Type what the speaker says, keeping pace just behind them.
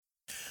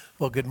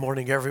Well, good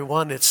morning,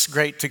 everyone. It's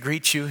great to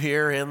greet you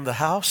here in the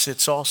house.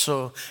 It's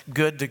also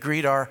good to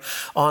greet our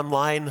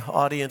online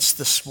audience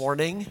this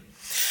morning.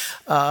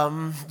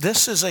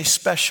 This is a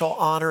special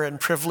honor and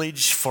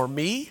privilege for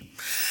me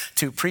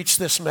to preach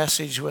this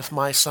message with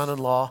my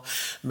son-in-law,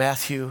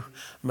 Matthew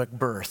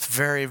McBirth.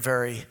 Very,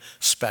 very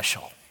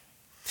special.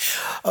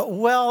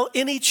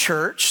 Any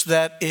church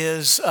that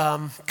is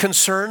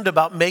concerned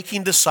about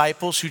making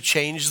disciples who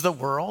change the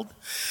world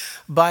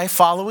by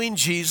following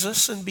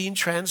Jesus and being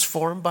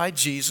transformed by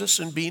Jesus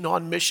and being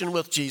on mission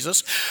with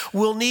Jesus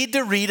will need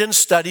to read and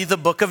study the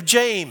book of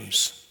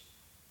James.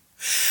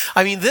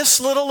 I mean,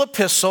 this little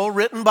epistle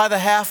written by the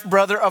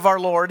half-brother of our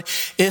Lord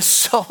is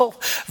so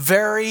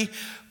very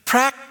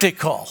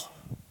practical.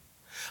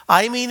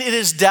 I mean, it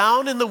is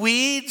down in the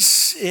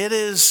weeds. It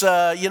is,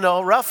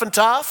 rough and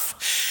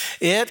tough.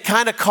 It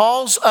kind of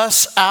calls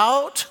us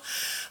out,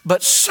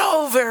 but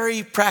so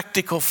very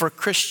practical for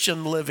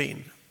Christian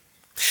living.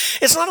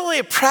 It's not only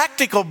a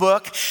practical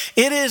book,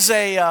 it is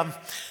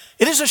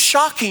a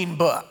shocking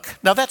book.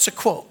 Now that's a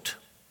quote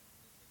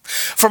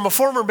from a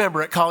former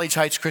member at College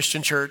Heights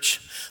Christian Church,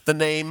 the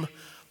name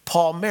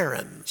Paul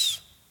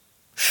Marins.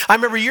 I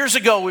remember years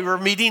ago we were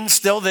meeting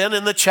still then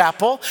in the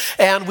chapel,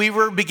 and we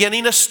were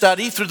beginning a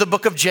study through the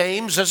book of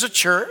James as a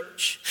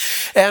church.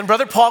 And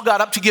Brother Paul got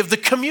up to give the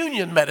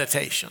communion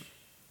meditation.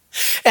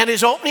 And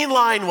his opening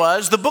line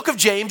was, the book of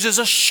James is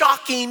a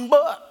shocking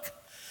book.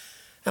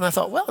 And I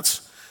thought, well,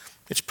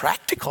 it's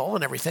practical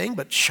and everything,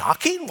 but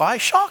shocking? Why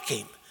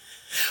shocking?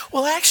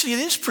 Well, actually, it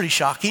is pretty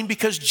shocking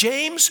because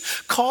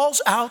James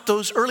calls out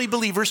those early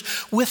believers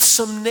with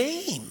some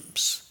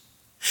names.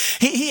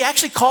 He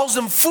actually calls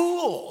them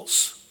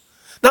fools.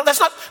 Now,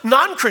 that's not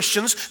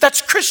non-Christians, that's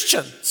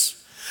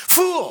Christians.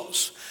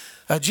 Fools.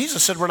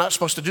 Jesus said we're not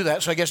supposed to do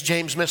that, so I guess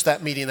James missed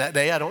that meeting that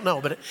day. I don't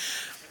know, but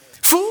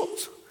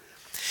fools.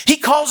 He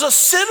calls us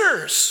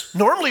sinners.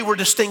 Normally, we're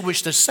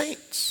distinguished as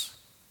saints.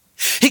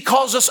 He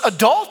calls us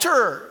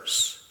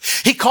adulterers.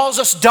 He calls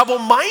us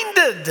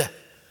double-minded.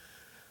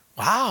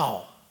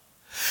 Wow.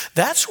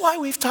 That's why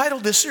we've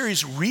titled this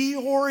series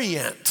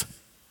Reorient.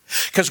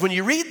 Because when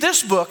you read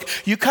this book,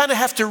 you kind of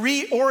have to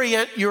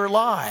reorient your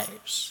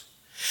lives.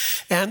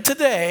 And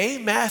today,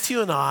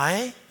 Matthew and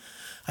I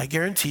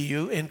guarantee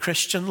you, in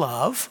Christian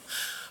love,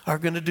 are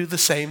going to do the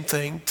same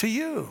thing to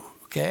you,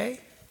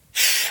 okay?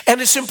 And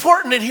it's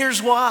important, and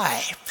here's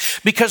why.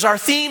 Because our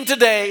theme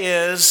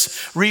today is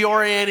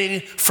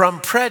reorienting from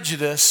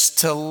prejudice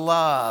to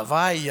love.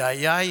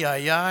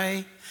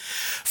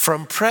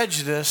 From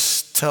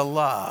prejudice to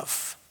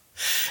love.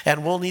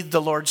 And we'll need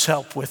the Lord's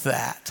help with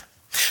that.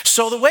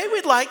 So the way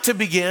we'd like to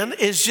begin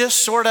is just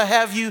sort of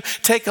have you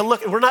take a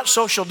look. We're not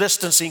social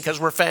distancing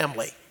because we're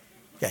family.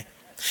 Okay.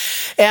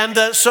 And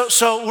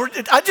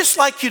I'd just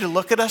like you to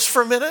look at us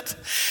for a minute.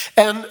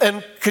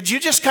 And could you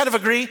just kind of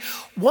agree?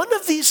 One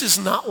of these is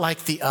not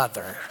like the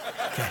other.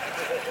 Okay.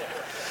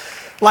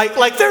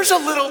 Like there's a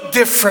little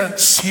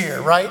difference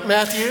here, right,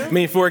 Matthew? I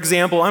mean, for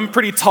example, I'm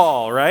pretty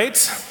tall, right?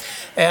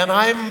 And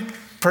I'm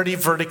pretty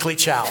vertically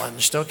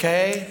challenged,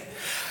 okay?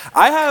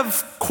 I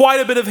have quite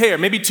a bit of hair,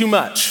 maybe too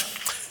much.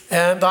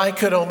 And I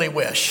could only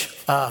wish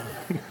to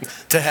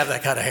have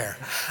that kind of hair.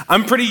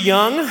 I'm pretty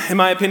young, in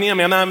my opinion. I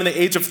mean, I'm not even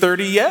the age of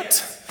 30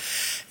 yet.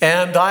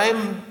 And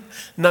I'm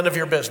none of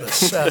your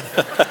business.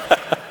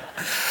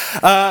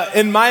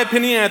 In my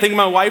opinion, I think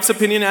my wife's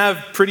opinion, I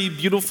have pretty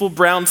beautiful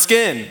brown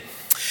skin.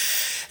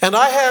 And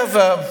I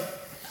have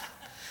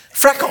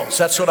freckles.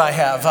 That's what I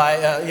have.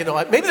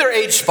 Maybe they're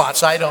age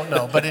spots. I don't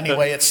know. But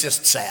anyway, it's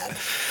just sad.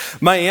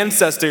 My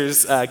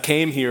ancestors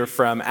came here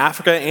from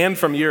Africa and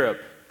from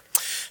Europe.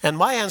 And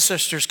my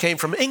ancestors came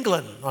from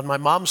England on my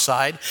mom's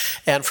side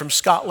and from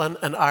Scotland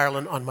and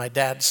Ireland on my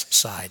dad's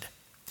side.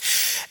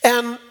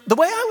 And the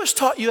way I was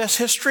taught U.S.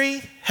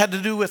 history had to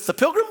do with the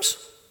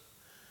Pilgrims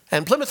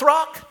and Plymouth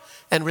Rock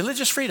and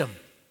religious freedom.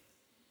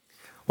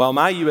 Well,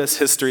 my U.S.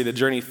 history, the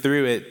journey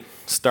through it,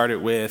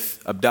 started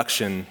with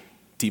abduction,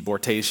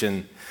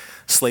 deportation,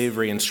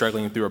 slavery, and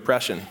struggling through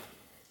oppression.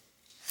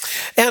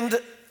 And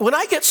when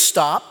I get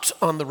stopped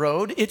on the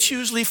road, it's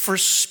usually for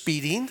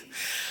speeding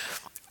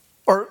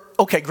or,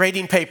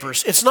 grading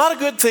papers. It's not a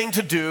good thing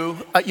to do.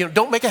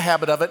 Don't make a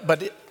habit of it,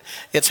 but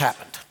it's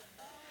happened.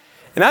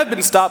 And I've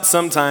been stopped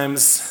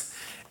sometimes,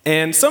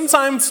 and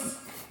sometimes,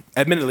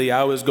 admittedly,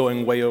 I was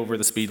going way over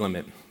the speed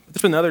limit. But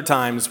there's been other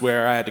times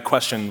where I had to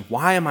question,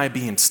 why am I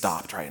being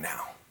stopped right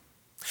now?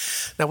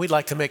 Now, we'd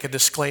like to make a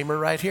disclaimer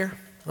right here,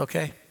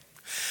 okay?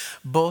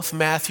 Both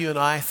Matthew and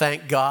I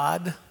thank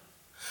God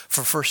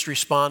for first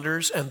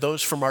responders and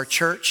those from our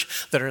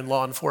church that are in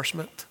law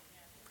enforcement.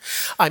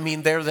 I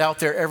mean, they're out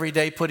there every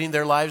day putting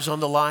their lives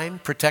on the line,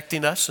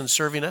 protecting us and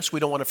serving us.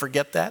 We don't want to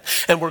forget that.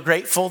 And we're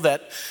grateful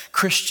that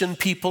Christian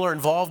people are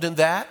involved in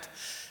that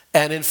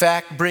and, in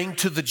fact, bring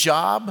to the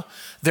job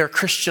their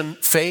Christian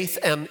faith,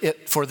 and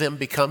it for them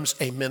becomes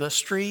a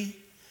ministry.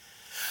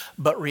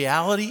 But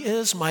reality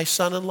is, my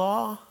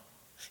son-in-law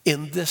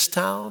in this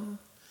town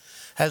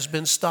has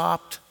been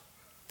stopped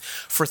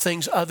for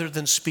things other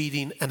than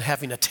speeding and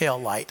having a tail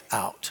light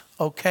out,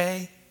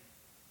 okay?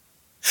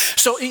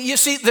 So you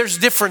see, there's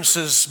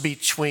differences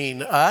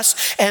between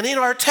us. And in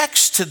our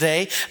text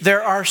today,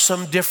 there are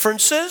some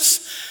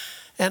differences.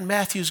 And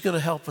Matthew's going to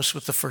help us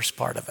with the first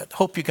part of it.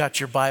 Hope you got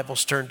your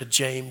Bibles turned to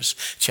James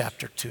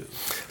chapter 2.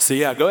 So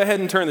yeah, go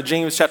ahead and turn to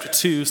James chapter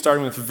 2,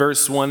 starting with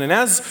verse 1. And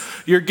as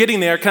you're getting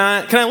there,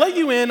 can I let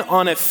you in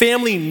on a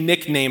family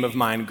nickname of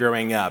mine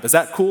growing up? Is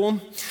that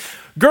cool?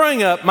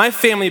 Growing up, my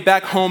family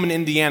back home in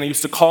Indiana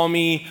used to call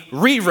me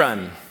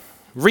Rerun.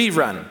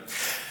 Rerun.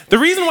 The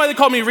reason why they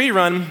call me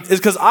Rerun is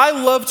because I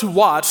love to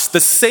watch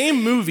the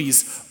same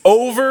movies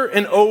over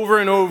and over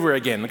and over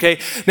again, okay?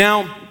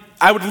 Now,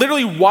 I would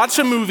literally watch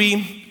a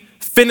movie,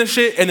 finish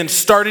it, and then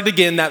start it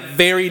again that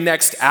very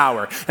next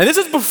hour. And this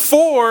is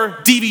before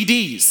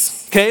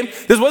DVDs, okay?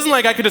 This wasn't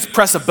like I could just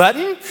press a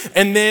button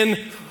and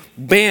then,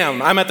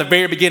 bam, I'm at the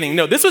very beginning.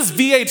 No, this was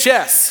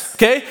VHS,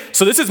 okay?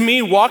 So this is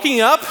me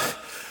walking up,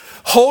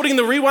 holding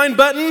the rewind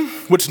button,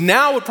 which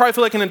now would probably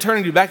feel like an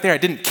eternity. Back there, I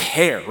didn't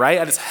care, right?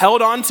 I just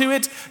held on to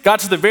it, got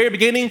to the very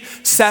beginning,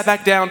 sat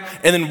back down,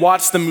 and then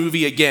watched the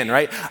movie again,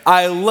 right?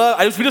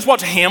 We just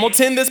watched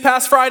Hamilton this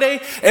past Friday,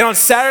 and on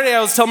Saturday,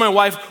 I was telling my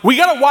wife, we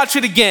gotta watch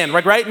it again,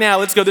 like right now,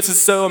 let's go, this is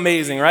so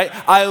amazing, right?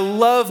 I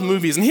love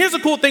movies, and here's the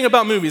cool thing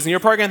about movies, and you're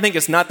probably gonna think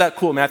it's not that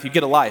cool, Matthew,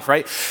 get a life,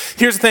 right?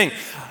 Here's the thing,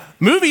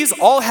 movies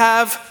all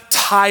have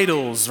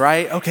titles,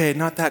 right? Okay,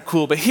 not that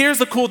cool, but here's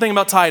the cool thing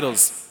about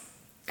titles.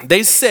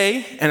 They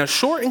say, in a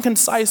short and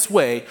concise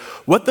way,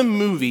 what the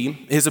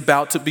movie is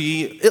about to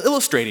be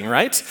illustrating,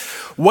 right?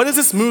 What is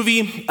this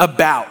movie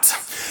about?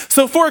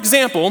 So, for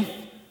example,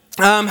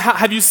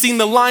 have you seen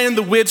The Lion,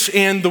 the Witch,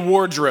 and the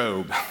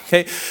Wardrobe?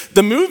 Okay,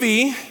 the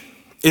movie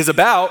is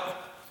about,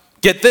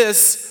 get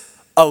this,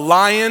 a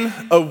lion,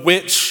 a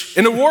witch,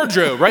 and a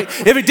wardrobe, right?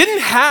 If it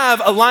didn't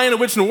have a lion, a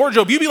witch, and a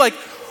wardrobe, you'd be like,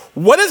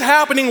 what is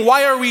happening?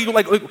 Why are we,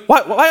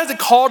 why is it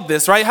called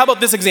this, right? How about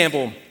this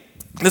example?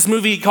 This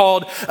movie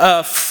called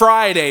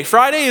Friday.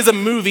 Friday is a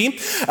movie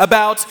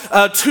about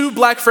two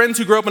black friends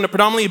who grow up in a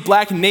predominantly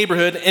black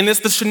neighborhood, and it's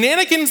the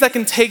shenanigans that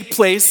can take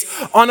place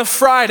on a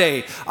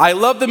Friday. I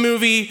love the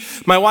movie.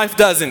 My wife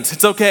doesn't.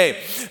 It's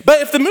okay.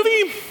 But if the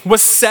movie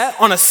was set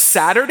on a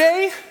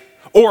Saturday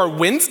or a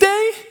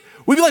Wednesday,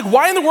 we'd be like,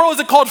 why in the world is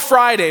it called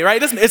Friday,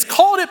 right? It's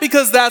called it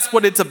because that's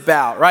what it's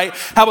about, right?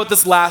 How about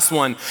this last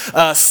one?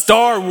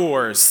 Star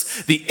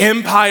Wars, The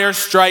Empire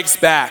Strikes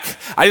Back.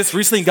 I just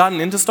recently gotten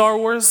into Star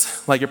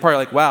Wars. Like, you're probably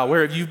like, wow,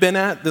 where have you been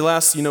at the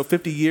last,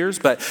 50 years?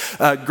 But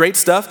great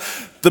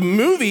stuff. The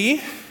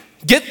movie,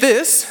 get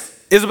this,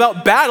 is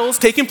about battles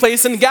taking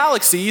place in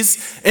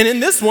galaxies. And in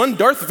this one,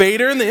 Darth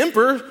Vader and the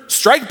Emperor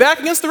strike back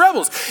against the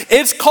rebels.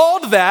 It's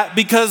called that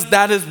because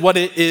that is what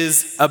it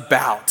is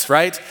about,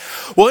 right?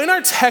 Well, in our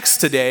text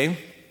today,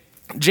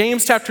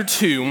 James chapter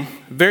 2,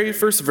 very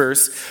first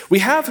verse, we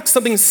have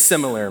something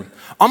similar,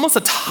 almost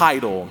a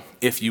title,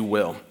 if you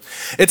will.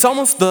 It's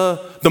almost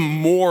the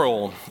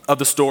moral of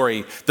the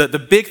story, the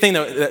big thing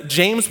that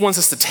James wants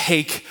us to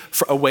take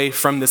away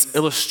from this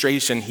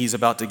illustration he's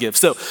about to give.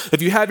 So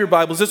if you have your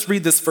Bibles, just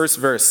read this first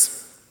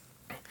verse.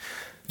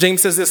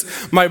 James says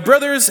this, "My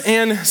brothers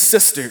and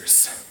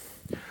sisters,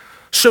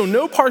 show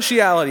no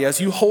partiality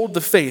as you hold the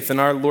faith in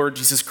our Lord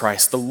Jesus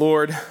Christ, the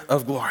Lord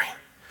of glory."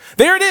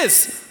 There it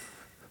is.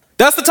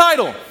 That's the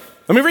title.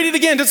 Let me read it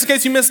again just in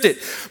case you missed it.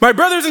 "My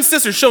brothers and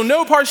sisters, show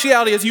no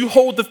partiality as you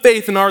hold the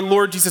faith in our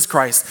Lord Jesus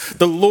Christ,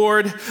 the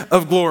Lord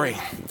of glory."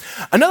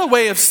 Another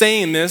way of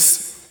saying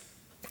this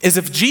is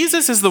if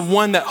Jesus is the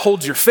one that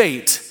holds your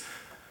fate,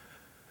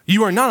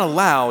 you are not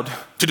allowed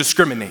to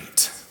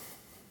discriminate.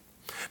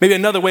 Maybe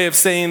another way of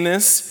saying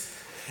this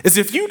is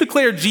if you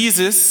declare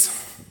Jesus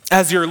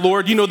as your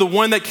Lord, the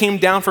one that came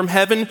down from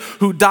heaven,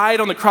 who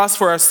died on the cross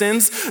for our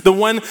sins, the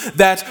one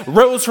that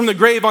rose from the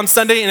grave on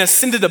Sunday and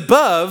ascended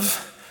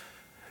above,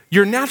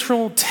 your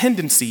natural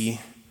tendency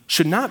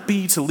should not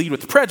be to lead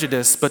with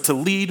prejudice, but to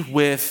lead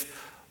with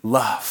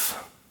love.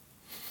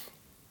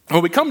 And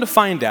what we come to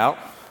find out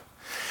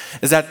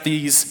is that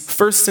these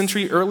first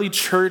century early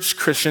church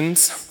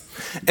Christians,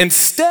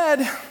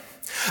 instead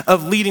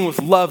of leading with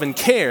love and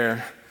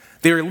care,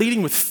 they were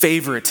leading with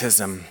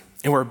favoritism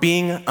and were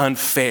being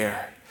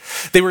unfair.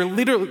 They were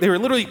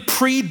literally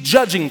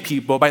prejudging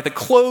people by the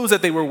clothes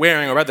that they were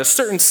wearing or by the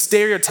certain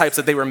stereotypes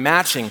that they were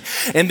matching,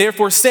 and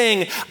therefore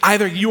saying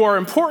either you are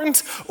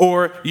important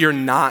or you're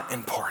not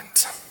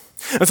important.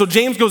 And so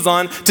James goes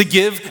on to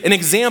give an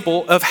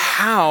example of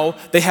how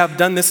they have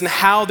done this and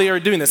how they are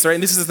doing this, right?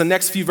 And this is the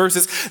next few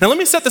verses. Now let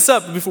me set this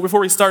up before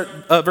we start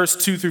verse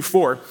 2 through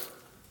 4.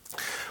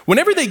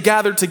 Whenever they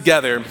gathered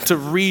together to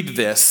read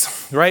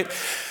this, right,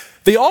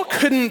 they all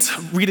couldn't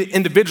read it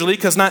individually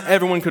because not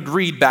everyone could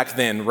read back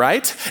then,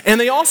 right? And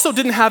they also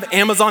didn't have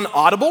Amazon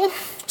Audible,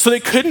 so they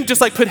couldn't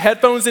just put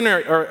headphones in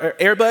or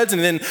earbuds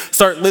and then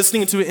start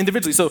listening to it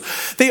individually. So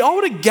they all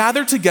would have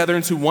gathered together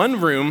into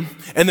one room,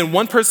 and then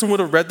one person would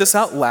have read this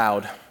out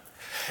loud.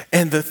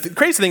 And the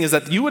crazy thing is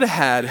that you would have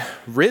had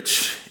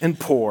rich and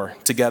poor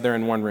together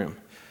in one room.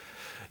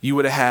 You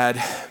would have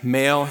had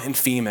male and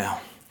female.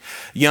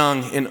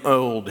 young and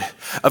old,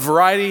 a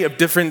variety of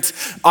different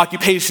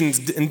occupations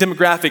and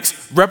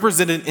demographics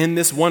represented in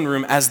this one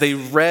room as they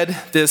read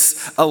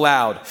this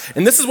aloud.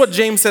 And this is what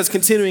James says,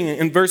 continuing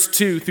in verse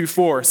 2 through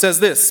 4. It says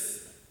this: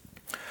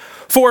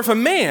 "For if a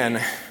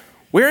man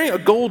wearing a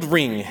gold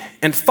ring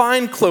and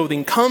fine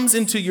clothing comes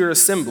into your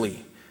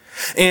assembly,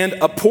 and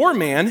a poor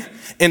man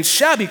in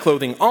shabby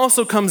clothing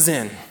also comes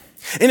in,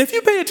 and if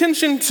you pay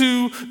attention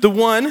to the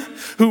one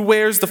who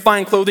wears the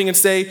fine clothing and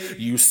say,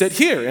 'You sit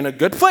here in a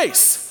good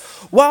place,'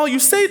 while you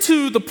say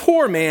to the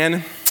poor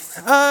man,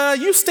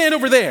 'You stand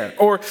over there,'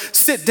 or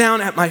 'Sit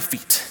down at my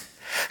feet,'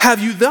 have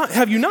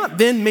you not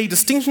then made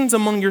distinctions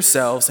among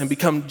yourselves and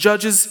become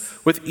judges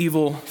with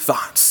evil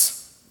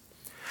thoughts?"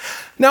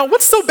 Now,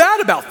 what's so bad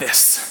about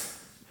this?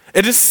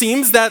 It just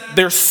seems that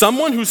there's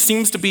someone who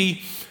seems to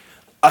be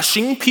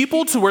ushing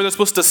people to where they're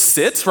supposed to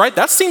sit, right?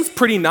 That seems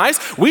pretty nice.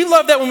 We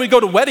love that when we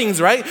go to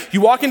weddings, right? You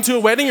walk into a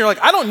wedding, you're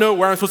like, I don't know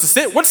where I'm supposed to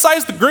sit. What side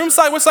is the groom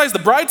side? What side is the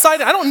bride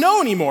side? I don't know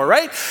anymore,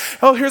 right?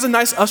 Oh, here's a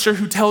nice usher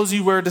who tells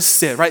you where to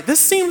sit, right? This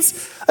seems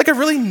like a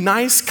really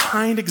nice,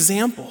 kind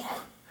example.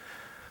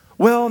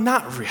 Well,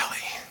 not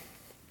really.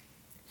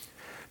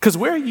 Because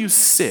where you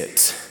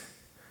sit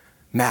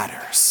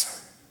matters.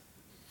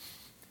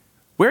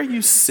 Where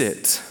you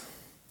sit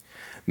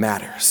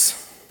matters.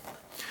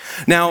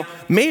 Now,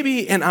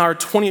 maybe in our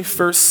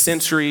 21st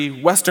century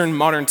Western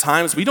modern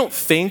times, we don't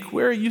think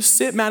where you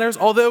sit matters,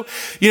 although,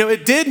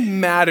 it did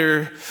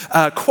matter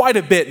quite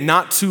a bit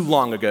not too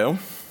long ago.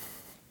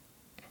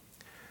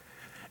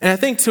 And I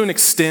think to an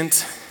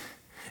extent,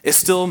 it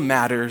still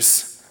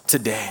matters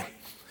today.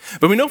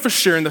 But we know for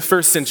sure in the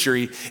first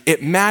century,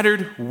 it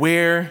mattered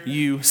where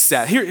you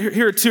sat.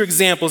 Here are two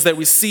examples that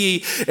we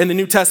see in the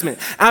New Testament.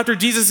 After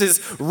Jesus is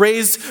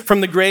raised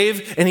from the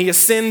grave and he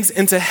ascends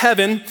into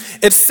heaven,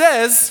 it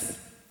says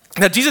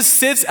that Jesus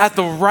sits at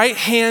the right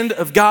hand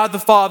of God the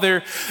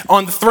Father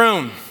on the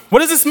throne. What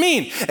does this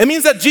mean? It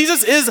means that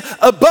Jesus is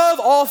above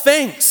all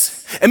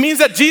things. It means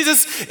that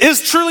Jesus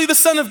is truly the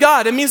Son of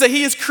God. It means that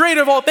he is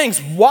creator of all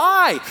things.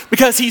 Why?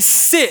 Because he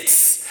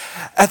sits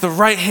at the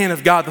right hand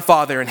of God the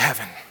Father in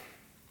heaven.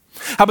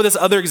 How about this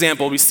other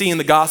example we see in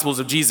the Gospels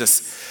of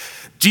Jesus?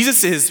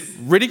 Jesus is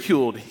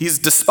ridiculed, he's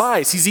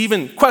despised, he's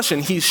even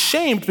questioned, he's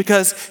shamed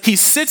because he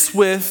sits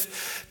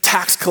with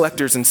tax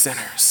collectors and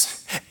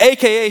sinners.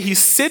 AKA, he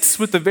sits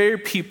with the very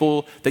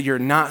people that you're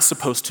not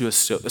supposed to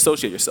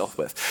associate yourself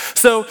with.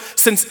 So,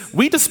 since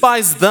we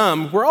despise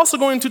them, we're also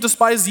going to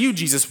despise you,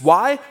 Jesus.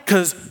 Why?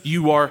 Because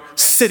you are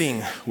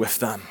sitting with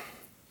them.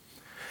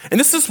 And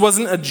this just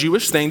wasn't a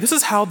Jewish thing. This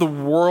is how the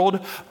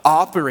world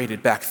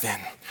operated back then.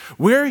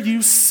 Where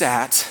you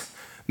sat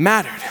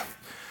mattered.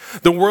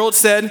 The world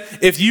said,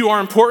 if you are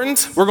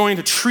important, we're going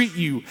to treat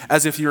you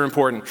as if you're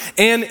important.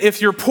 And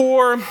if you're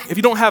poor, if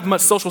you don't have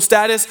much social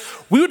status,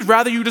 we would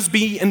rather you just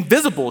be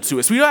invisible to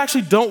us. We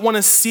actually don't want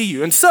to see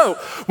you. And so,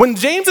 when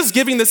James is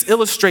giving this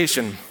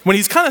illustration, when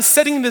he's kind of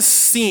setting this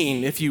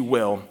scene, if you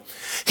will,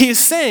 he is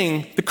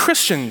saying the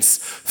Christians,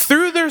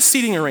 through their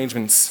seating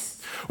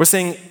arrangements, we're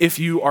saying, if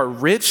you are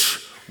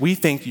rich, we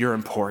think you're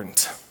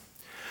important.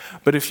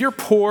 But if you're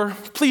poor,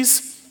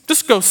 please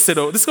just go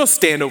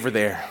stand over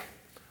there.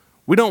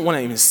 We don't want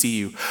to even see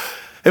you.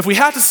 If we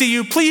have to see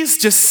you, please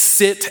just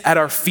sit at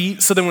our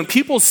feet so that when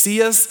people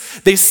see us,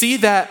 they see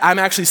that I'm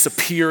actually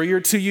superior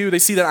to you. They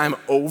see that I'm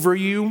over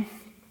you.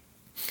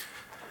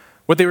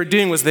 What they were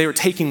doing was they were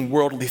taking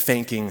worldly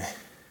thinking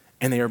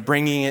and they were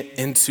bringing it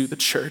into the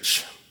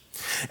church.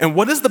 And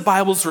what is the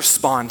Bible's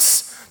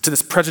response to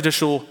this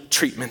prejudicial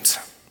treatment?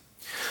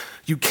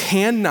 You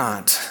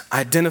cannot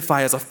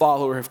identify as a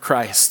follower of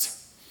Christ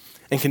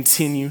and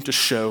continue to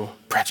show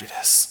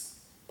prejudice.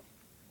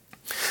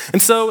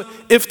 And so,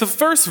 if the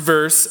first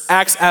verse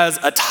acts as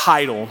a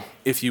title,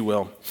 if you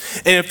will,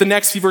 and if the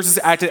next few verses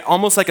act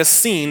almost like a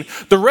scene,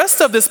 the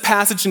rest of this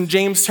passage in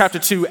James chapter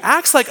 2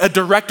 acts like a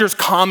director's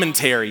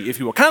commentary, if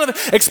you will, kind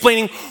of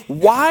explaining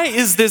why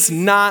is this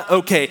not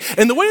okay.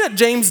 And the way that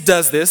James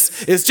does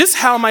this is just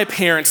how my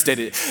parents did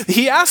it.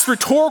 He asks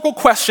rhetorical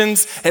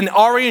questions and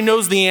already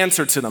knows the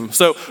answer to them.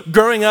 So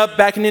growing up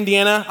back in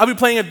Indiana, I'll be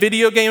playing a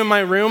video game in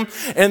my room,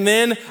 and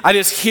then I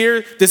just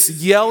hear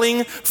this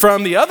yelling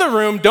from the other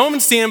room. Don't even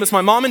see him, it's my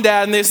mom and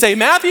dad, and they say,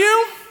 "Matthew,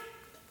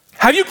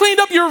 have you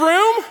cleaned up your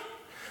room?"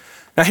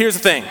 Now here's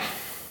the thing.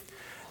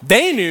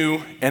 They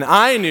knew and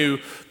I knew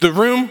the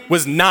room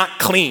was not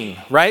clean,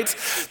 right?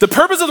 The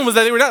purpose of them was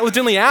that they were not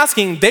legitimately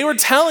asking. They were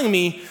telling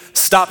me,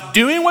 stop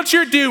doing what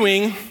you're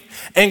doing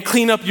and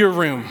clean up your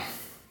room.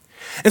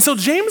 And so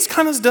James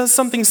kind of does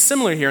something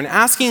similar here and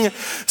asking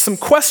some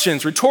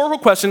questions, rhetorical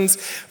questions,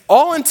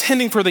 all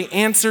intending for the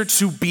answer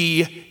to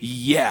be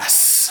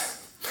yes.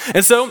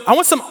 And so I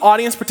want some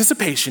audience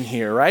participation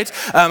here, right?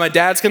 My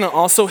dad's going to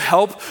also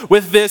help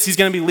with this. He's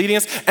going to be leading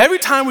us. Every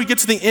time we get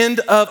to the end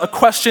of a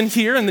question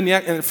here,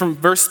 and from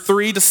verse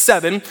 3 to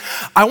 7,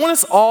 I want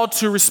us all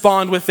to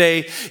respond with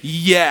a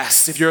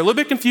yes. If you're a little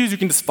bit confused, you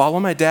can just follow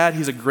my dad.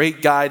 He's a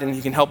great guide, and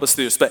he can help us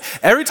through this. But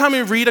every time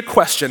we read a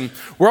question,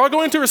 we're all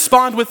going to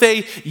respond with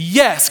a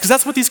yes, because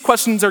that's what these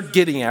questions are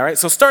getting at, right?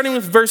 So starting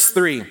with verse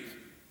 3.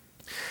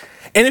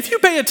 And if you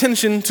pay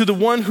attention to the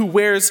one who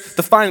wears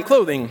the fine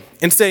clothing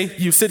and say,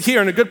 you sit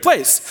here in a good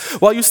place,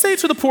 while you say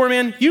to the poor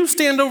man, you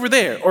stand over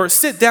there, or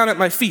sit down at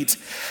my feet,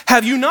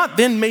 have you not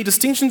then made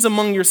distinctions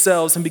among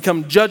yourselves and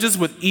become judges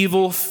with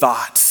evil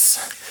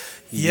thoughts?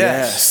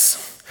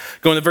 Yes.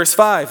 Going to verse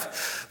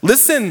 5.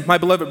 Listen, my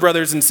beloved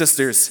brothers and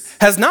sisters,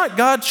 has not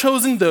God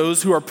chosen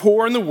those who are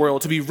poor in the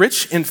world to be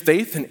rich in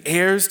faith and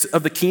heirs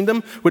of the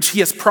kingdom, which he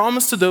has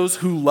promised to those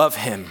who love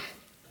him?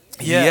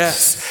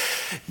 Yes,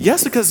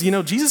 because,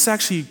 Jesus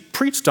actually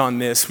preached on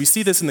this. We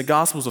see this in the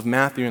Gospels of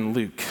Matthew and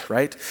Luke,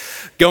 right?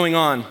 Going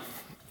on,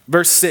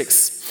 verse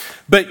 6.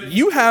 But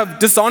you have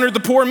dishonored the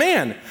poor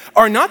man.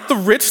 Are not the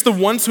rich the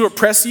ones who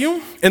oppress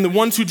you and the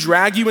ones who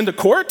drag you into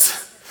court?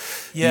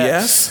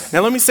 Yes.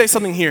 Now let me say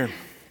something here.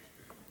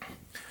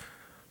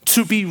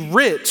 To be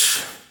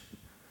rich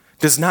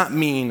does not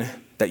mean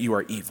that you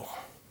are evil.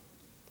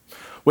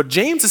 What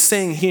James is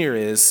saying here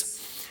is,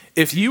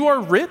 if you are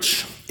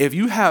rich, if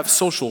you have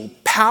social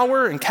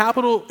power and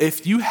capital,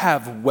 if you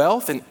have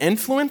wealth and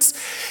influence,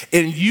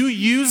 and you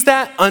use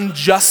that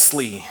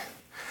unjustly,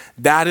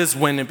 that is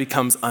when it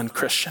becomes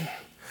unchristian.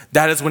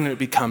 That is when it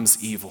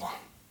becomes evil.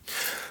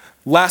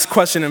 Last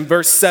question in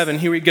verse 7,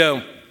 here we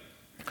go.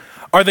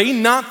 Are they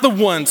not the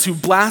ones who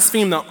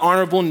blaspheme the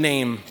honorable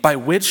name by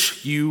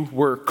which you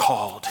were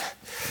called?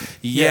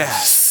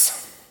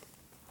 Yes.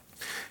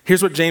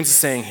 Here's what James is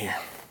saying here.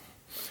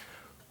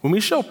 When we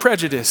show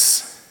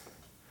prejudice,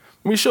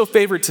 when we show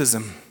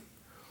favoritism,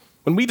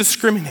 when we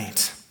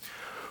discriminate,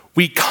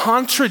 we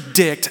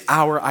contradict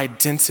our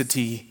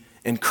identity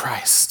in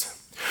Christ.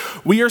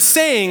 We are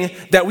saying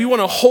that we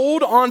want to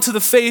hold on to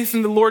the faith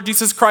in the Lord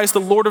Jesus Christ,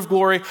 the Lord of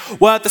glory,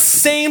 while at the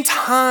same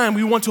time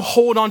we want to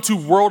hold on to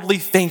worldly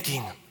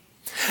thinking.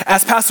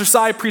 As Pastor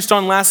Sai preached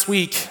on last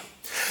week,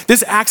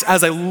 this acts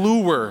as a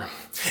lure.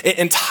 It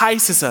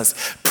entices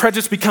us.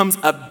 Prejudice becomes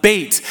a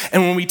bait.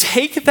 And when we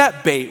take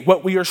that bait,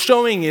 what we are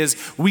showing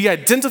is we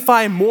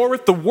identify more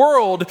with the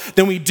world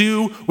than we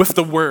do with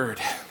the word.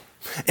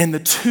 And the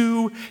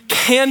two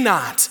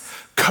cannot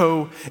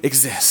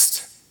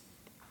coexist.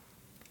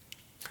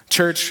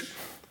 Church,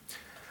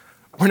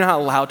 we're not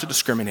allowed to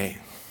discriminate.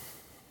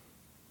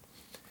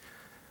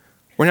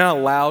 We're not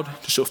allowed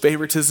to show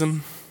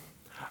favoritism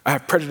or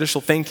have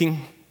prejudicial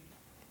thinking.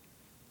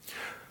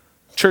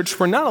 Church,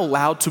 we're not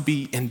allowed to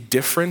be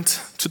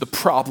indifferent to the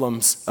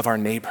problems of our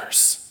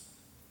neighbors.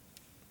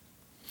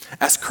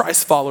 As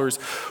Christ followers,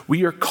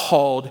 we are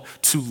called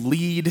to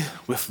lead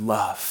with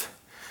love.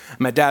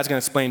 My dad's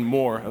going to explain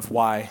more of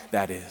why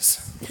that is.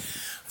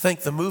 I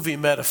think the movie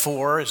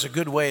metaphor is a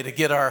good way to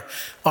get our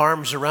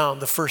arms around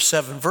the first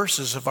 7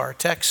 verses of our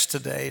text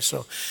today.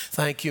 So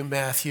thank you,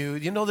 Matthew.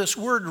 This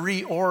word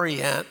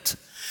reorient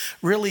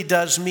really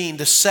does mean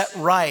to set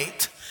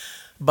right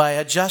by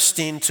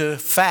adjusting to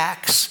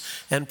facts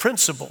and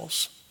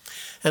principles.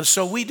 And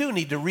so we do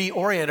need to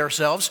reorient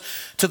ourselves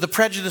to the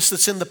prejudice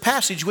that's in the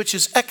passage, which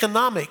is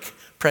economic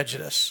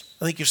prejudice.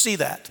 I think you see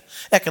that,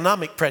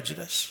 economic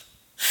prejudice.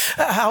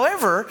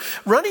 However,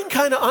 running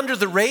kind of under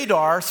the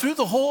radar through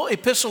the whole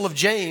epistle of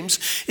James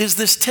is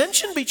this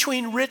tension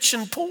between rich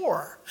and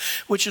poor,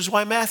 which is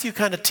why Matthew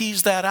kind of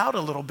teased that out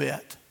a little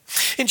bit.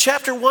 In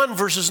chapter 1,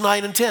 verses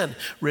 9 and 10,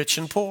 rich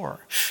and poor.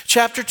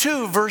 Chapter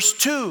 2, verse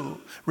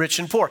 2, rich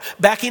and poor.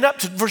 Backing up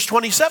to verse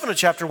 27 of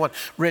chapter 1,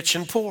 rich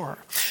and poor.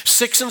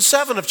 6 and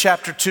 7 of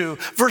chapter 2,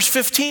 verse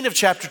 15 of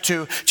chapter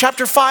 2,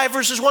 chapter 5,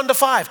 verses 1 to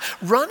 5.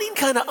 Running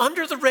kind of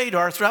under the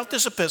radar throughout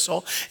this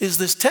epistle is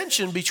this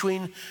tension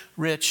between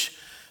rich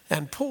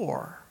and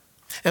poor.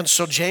 And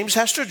so James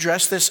has to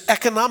address this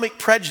economic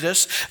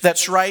prejudice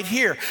that's right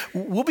here.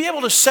 We'll be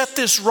able to set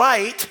this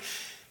right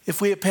if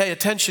we pay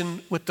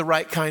attention with the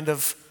right kind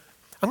of,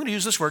 I'm going to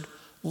use this word,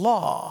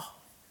 law.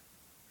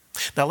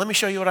 Now let me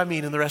show you what I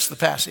mean in the rest of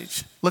the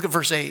passage. Look at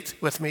verse 8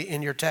 with me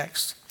in your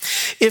text.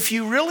 If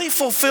you really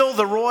fulfill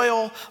the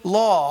royal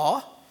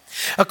law,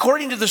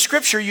 according to the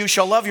scripture, you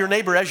shall love your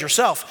neighbor as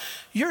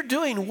yourself, you're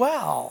doing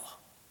well.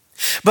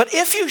 But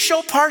if you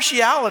show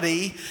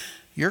partiality,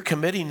 you're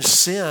committing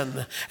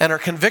sin and are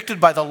convicted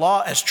by the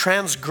law as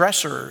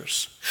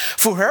transgressors.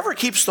 For whoever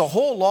keeps the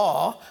whole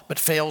law but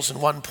fails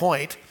in one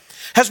point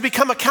has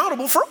become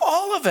accountable for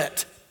all of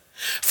it.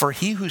 For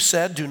he who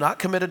said, do not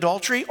commit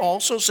adultery,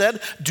 also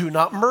said, do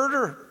not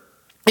murder.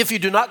 If you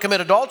do not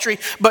commit adultery,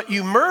 but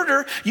you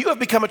murder, you have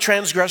become a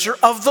transgressor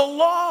of the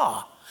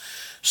law.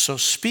 So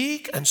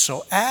speak and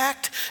so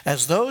act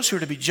as those who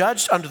are to be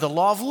judged under the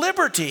law of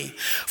liberty.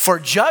 For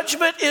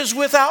judgment is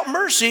without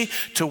mercy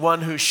to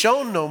one who's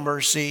shown no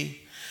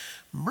mercy.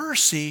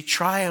 Mercy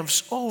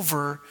triumphs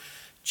over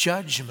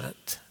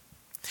judgment.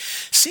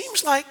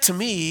 Seems like to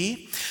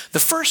me the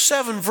first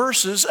 7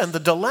 verses and the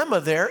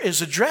dilemma there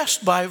is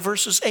addressed by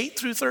verses 8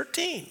 through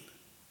 13.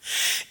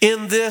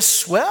 In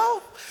this,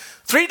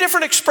 3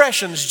 different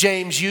expressions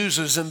James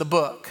uses in the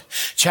book.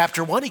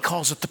 Chapter 1, he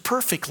calls it the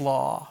perfect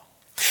law.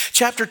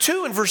 Chapter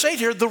 2 and verse 8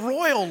 here, the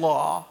royal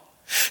law.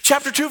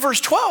 Chapter 2,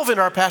 verse 12 in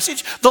our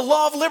passage, the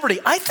law of liberty.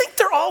 I think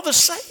they're all the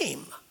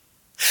same.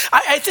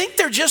 I think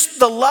they're just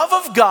the love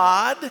of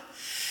God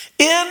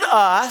in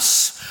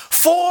us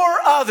for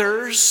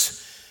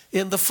others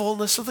in the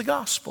fullness of the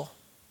gospel.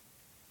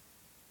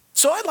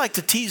 So I'd like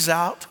to tease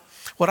out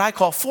what I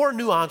call 4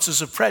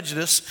 nuances of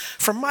prejudice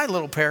from my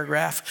little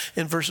paragraph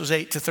in verses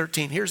 8 to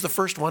 13. Here's the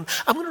first one.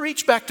 I'm going to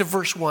reach back to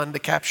verse 1 to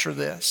capture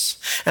this.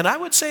 And I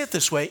would say it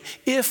this way: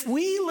 if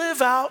we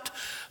live out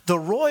the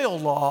royal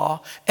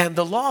law and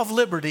the law of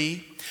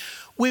liberty,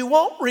 we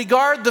won't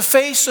regard the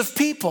face of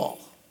people.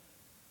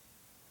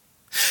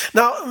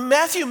 Now,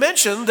 Matthew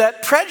mentioned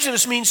that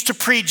prejudice means to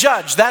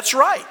prejudge. That's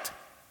right.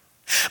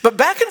 But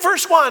back in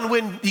verse 1,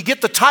 when you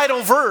get the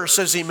title verse,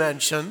 as he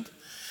mentioned,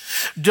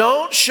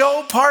 don't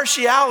show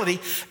partiality.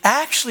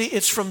 Actually,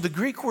 it's from the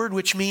Greek word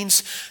which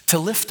means to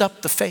lift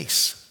up the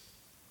face.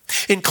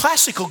 In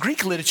classical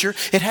Greek literature,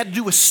 it had to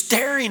do with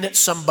staring at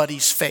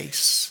somebody's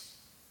face.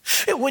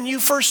 When you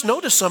first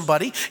notice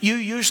somebody, you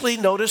usually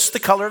notice the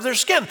color of their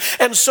skin.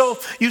 And so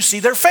you see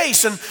their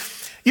face. And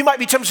you might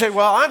be tempted to say,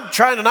 well, I'm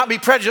trying to not be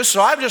prejudiced,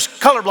 so I'm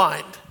just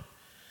colorblind.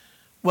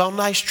 Well,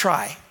 nice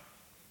try.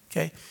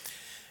 Okay?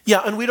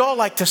 Yeah, and we'd all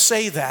like to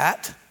say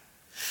that.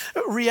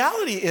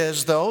 Reality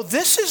is, though,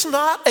 this is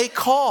not a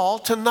call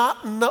to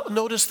not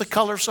notice the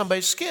color of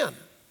somebody's skin.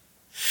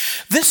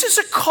 This is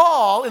a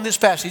call in this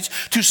passage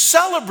to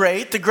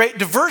celebrate the great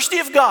diversity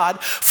of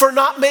God for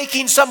not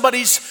making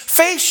somebody's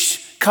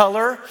face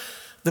color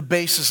the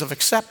basis of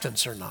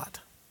acceptance or not.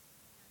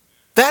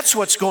 That's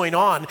what's going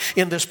on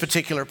in this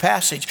particular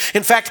passage.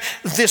 In fact,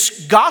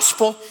 this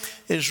gospel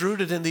is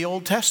rooted in the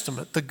Old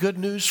Testament, the good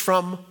news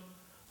from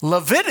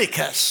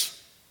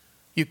Leviticus.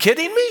 You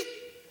kidding me?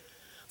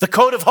 The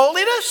code of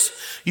holiness?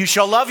 You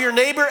shall love your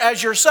neighbor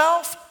as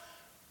yourself.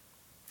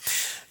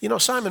 You know,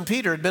 Simon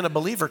Peter had been a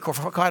believer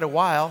for quite a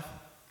while,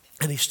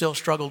 and he still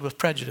struggled with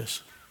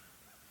prejudice.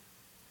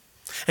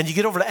 And you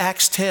get over to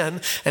Acts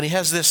 10, and he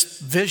has this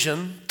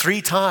vision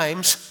 3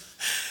 times.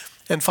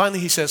 And finally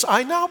he says,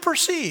 I now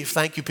perceive,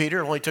 thank you, Peter,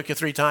 it only took you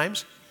 3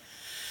 times,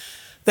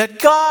 that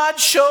God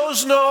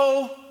shows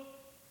no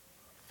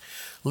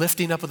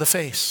lifting up of the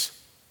face,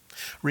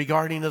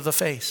 regarding of the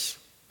face.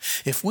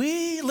 If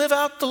we live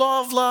out the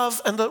law of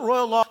love and the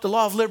royal law, the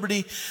law of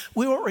liberty,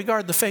 we won't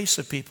regard the face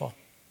of people.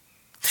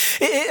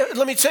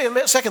 Let me tell you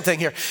a second thing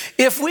here.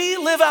 If we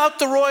live out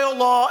the royal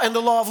law and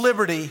the law of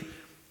liberty,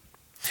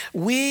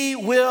 we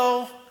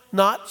will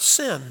not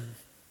sin.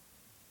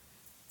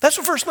 That's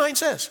what verse 9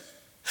 says.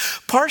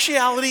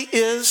 Partiality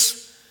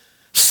is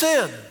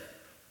sin.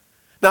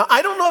 Now,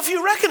 I don't know if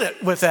you reckon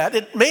it with that.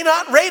 It may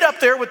not rate up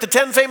there with the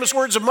 10 famous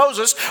words of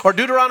Moses or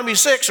Deuteronomy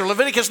 6 or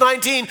Leviticus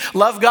 19,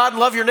 love God and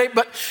love your neighbor,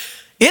 but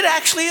it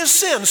actually is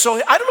sin. So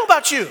I don't know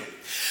about you,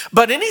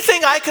 but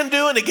anything I can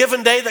do in a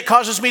given day that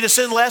causes me to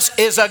sin less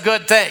is a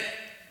good thing.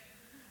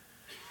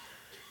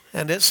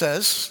 And it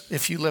says,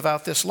 if you live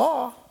out this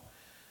law,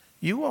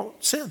 you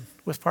won't sin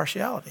with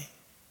partiality.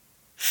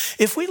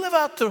 If we live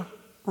out the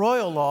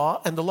royal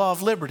law and the law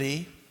of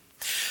liberty,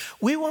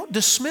 we won't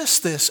dismiss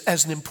this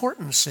as an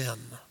important sin.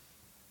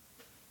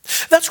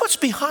 That's what's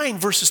behind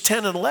verses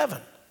 10 and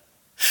 11.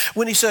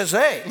 When he says,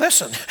 hey,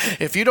 listen,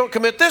 if you don't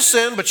commit this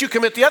sin, but you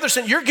commit the other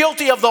sin, you're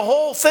guilty of the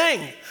whole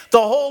thing,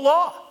 the whole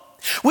law.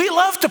 We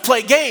love to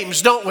play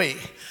games, don't we?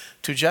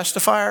 To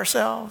justify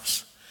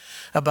ourselves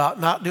about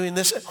not doing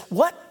this.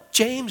 What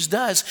James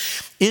does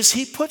is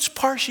he puts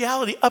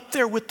partiality up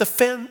there with the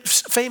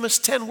famous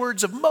 10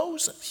 words of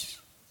Moses.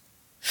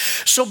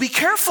 So be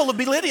careful of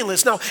belittling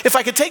this. Now, if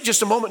I could take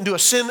just a moment and do a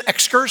sin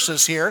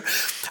excursus here,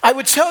 I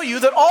would tell you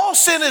that all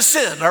sin is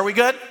sin. Are we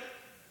good?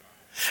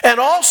 And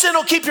all sin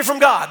will keep you from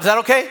God. Is that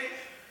okay?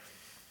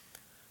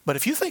 But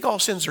if you think all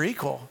sins are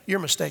equal, you're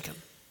mistaken.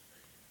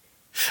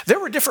 There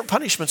were different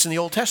punishments in the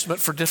Old Testament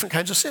for different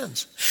kinds of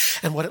sins.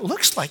 And what it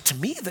looks like to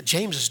me that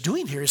James is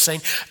doing here is saying,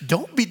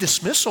 don't be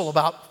dismissal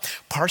about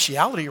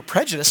partiality or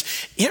prejudice.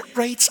 It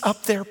rates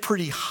up there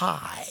pretty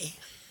high.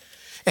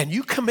 And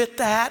you commit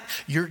that,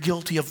 you're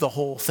guilty of the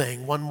whole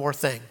thing. One more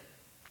thing.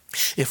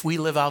 If we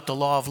live out the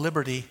law of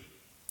liberty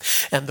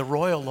and the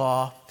royal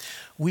law,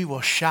 we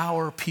will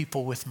shower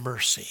people with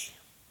mercy.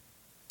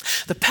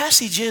 The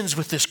passage ends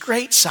with this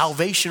great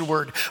salvation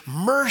word,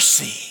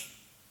 mercy.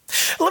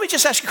 Let me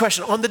just ask you a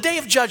question. On the day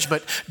of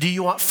judgment, do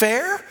you want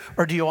fair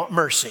or do you want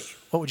mercy?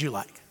 What would you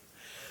like?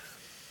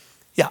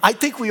 Yeah, I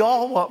think we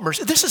all want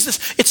mercy.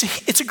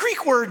 It's a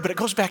Greek word, but it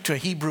goes back to a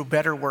Hebrew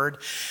better word,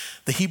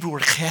 the Hebrew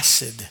word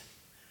chesed.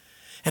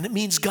 And it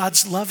means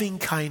God's loving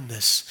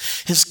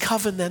kindness, his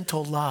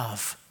covenantal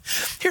love.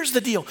 Here's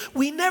the deal.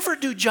 We never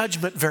do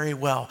judgment very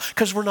well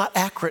because we're not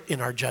accurate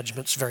in our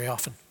judgments very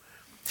often.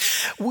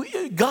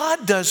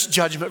 God does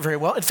judgment very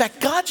well. In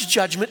fact, God's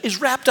judgment is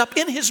wrapped up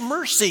in his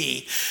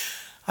mercy.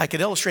 I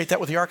could illustrate that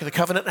with the Ark of the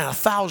Covenant in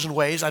 1,000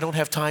 ways. I don't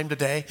have time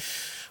today.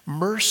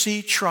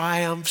 Mercy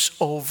triumphs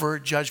over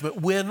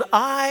judgment. When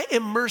I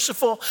am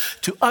merciful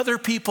to other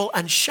people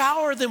and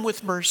shower them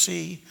with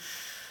mercy,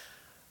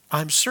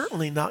 I'm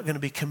certainly not going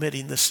to be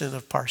committing the sin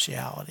of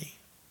partiality.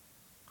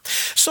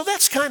 So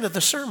that's kind of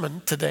the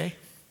sermon today.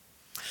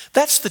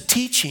 That's the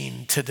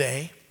teaching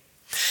today.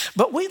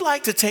 But we'd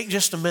like to take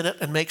just a minute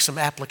and make some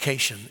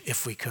application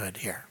if we could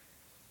here.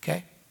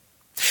 Okay?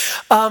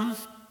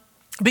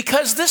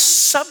 Because this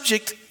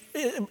subject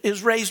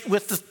is raised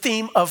with the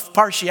theme of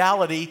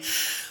partiality,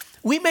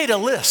 we made a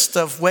list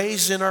of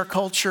ways in our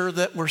culture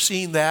that we're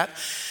seeing that,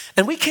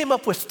 and we came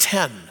up with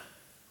 10.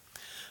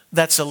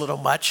 That's a little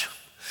much.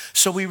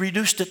 So we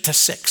reduced it to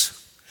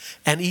 6,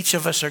 and each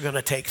of us are going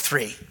to take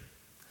 3.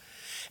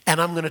 And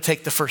I'm going to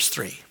take the first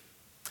 3.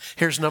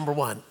 Here's number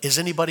 1. Is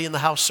anybody in the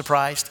house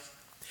surprised?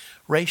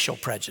 Racial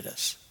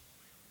prejudice.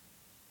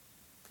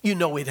 You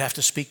know we'd have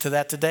to speak to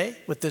that today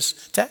with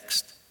this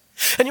text.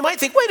 And you might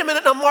think, wait a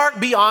minute, now Mark,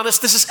 be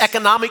honest, this is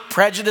economic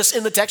prejudice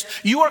in the text.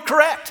 You are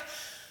correct.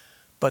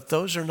 But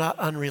those are not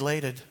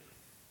unrelated.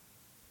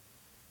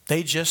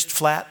 They just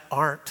flat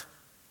aren't.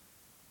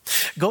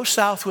 Go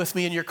south with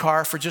me in your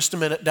car for just a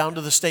minute down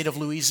to the state of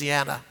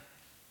Louisiana.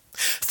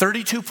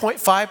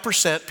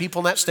 32.5%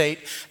 people in that state,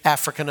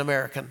 African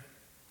American.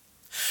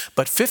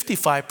 But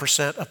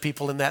 55% of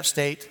people in that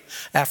state,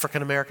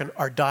 African American,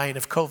 are dying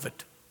of COVID.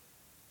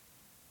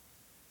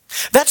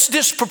 That's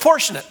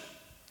disproportionate.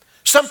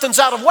 Something's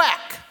out of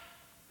whack.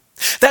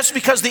 That's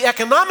because the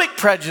economic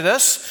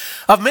prejudice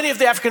of many of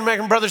the African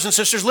American brothers and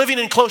sisters living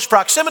in close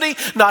proximity,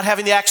 not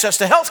having the access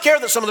to health care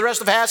that some of the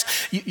rest of us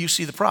has, you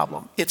see the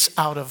problem. It's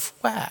out of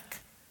whack.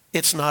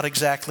 It's not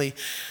exactly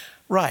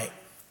right.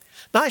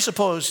 Now, I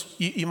suppose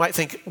you might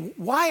think,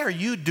 why are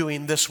you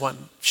doing this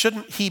one?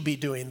 Shouldn't he be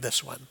doing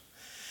this one?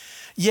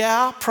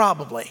 Yeah,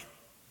 probably.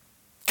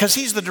 Because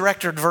he's the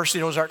director of diversity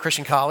at Ozark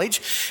Christian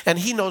College, and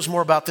he knows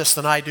more about this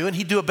than I do, and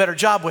he'd do a better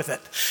job with it.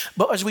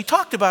 But as we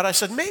talked about it, I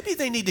said, maybe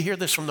they need to hear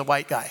this from the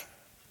white guy.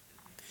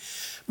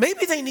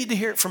 Maybe they need to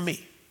hear it from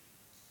me.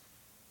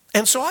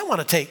 And so I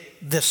want to take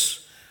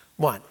this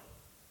one.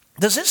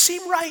 Does it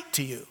seem right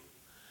to you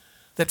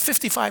that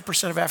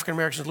 55% of African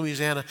Americans in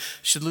Louisiana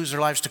should lose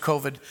their lives to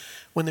COVID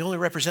when they only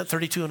represent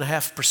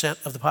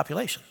 32.5% of the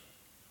population?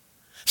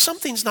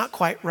 Something's not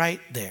quite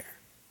right there.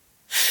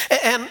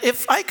 And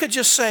if I could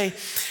just say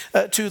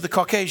to the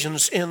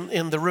Caucasians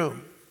in the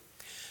room,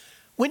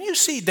 when you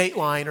see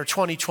Dateline or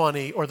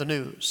 2020 or the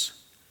news,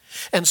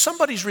 and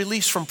somebody's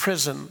released from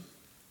prison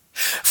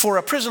for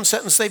a prison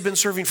sentence they've been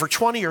serving for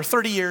 20 or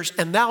 30 years,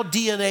 and now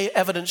DNA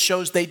evidence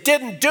shows they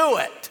didn't do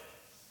it,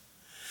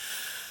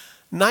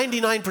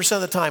 99%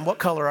 of the time, what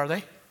color are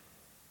they?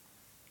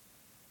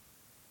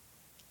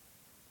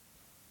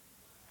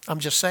 I'm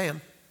just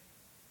saying.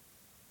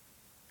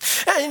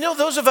 And you know,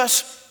 those of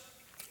us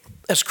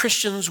as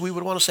Christians, we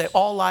would want to say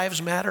all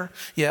lives matter.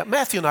 Yeah,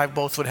 Matthew and I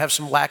both would have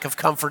some lack of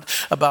comfort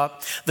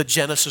about the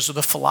genesis of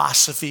the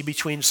philosophy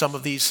between some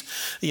of these,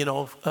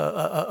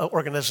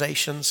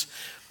 organizations.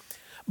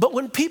 But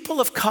when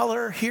people of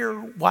color hear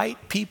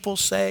white people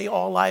say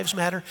all lives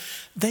matter,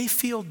 they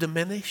feel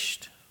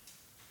diminished.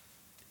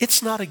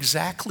 It's not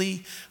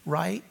exactly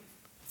right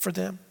for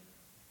them.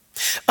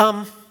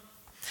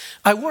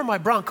 I wore my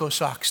Bronco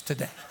socks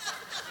today.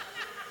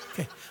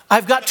 Okay.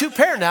 I've got 2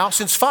 pair now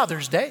since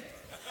Father's Day.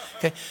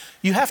 Okay.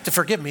 You have to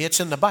forgive me,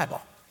 it's in the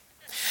Bible.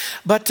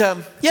 But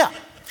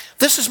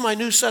this is my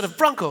new set of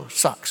Bronco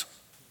socks.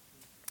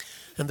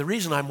 And the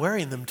reason I'm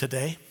wearing them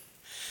today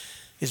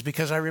is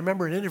because I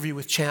remember an interview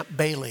with Champ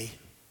Bailey.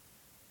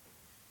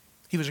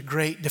 He was a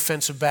great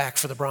defensive back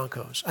for the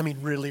Broncos. I mean,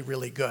 really,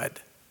 really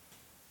good.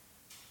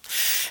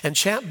 And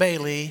Champ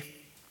Bailey,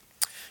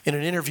 in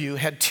an interview,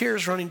 had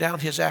tears running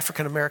down his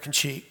African American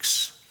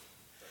cheeks.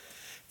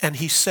 And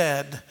he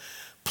said,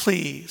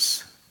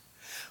 please,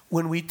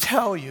 when we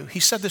tell you,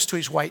 he said this to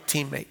his white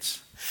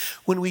teammates,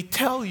 when we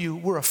tell you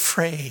we're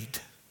afraid,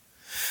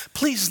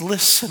 please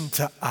listen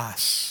to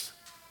us.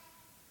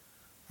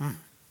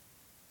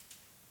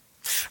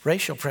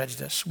 Racial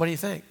prejudice, what do you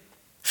think?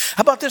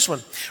 How about this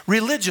one?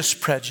 Religious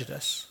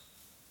prejudice.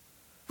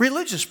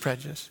 Religious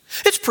prejudice.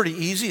 It's pretty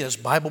easy as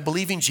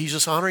Bible-believing,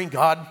 Jesus-honoring,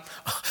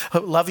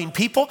 God-loving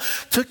people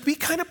to be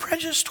kind of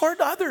prejudiced toward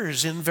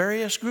others in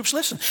various groups.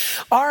 Listen,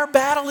 our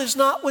battle is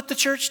not with the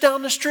church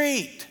down the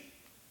street.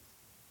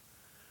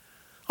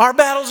 Our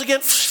battle's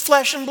against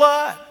flesh and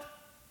blood.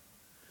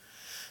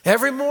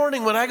 Every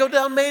morning when I go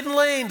down Maiden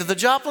Lane to the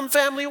Joplin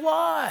Family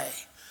Y,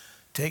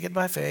 take it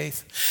by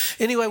faith.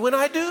 Anyway, when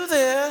I do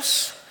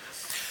this,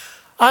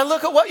 I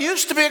look at what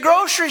used to be a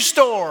grocery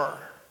store.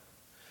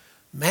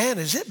 Man,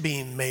 is it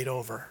being made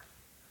over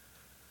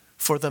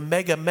for the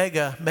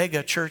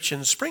mega church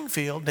in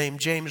Springfield named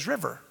James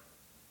River.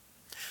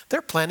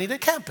 They're planning a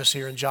campus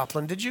here in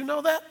Joplin. Did you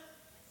know that?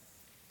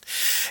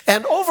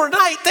 And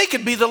overnight, they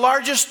could be the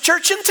largest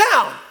church in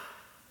town.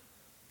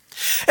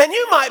 And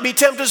you might be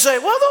tempted to say,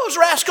 well, those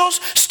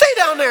rascals, stay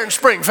down there in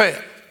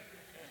Springfield.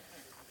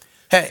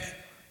 Hey,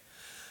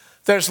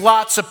 there's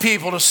lots of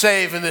people to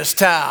save in this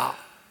town.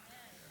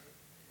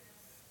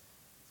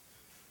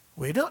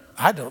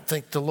 I don't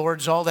think the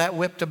Lord's all that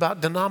whipped about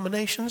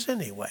denominations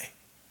anyway.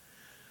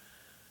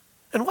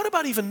 And what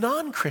about even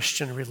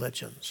non-Christian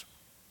religions?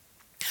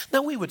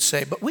 Now we would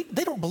say, but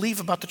they don't believe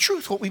about the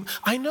truth.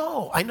 I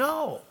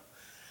know.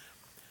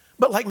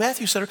 But like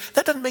Matthew said,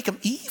 that doesn't make them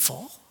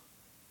evil.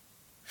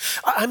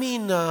 I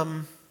mean,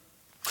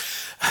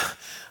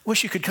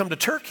 wish you could come to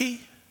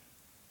Turkey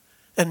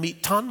and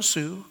meet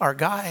Tansu, our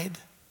guide.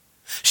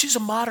 She's a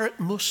moderate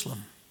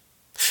Muslim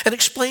and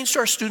explains to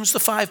our students the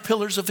 5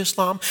 pillars of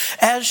Islam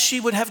as she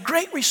would have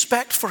great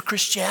respect for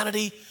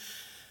Christianity.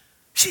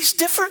 She's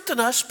different than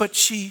us, but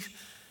she's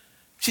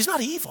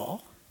not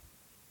evil.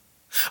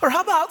 Or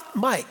how about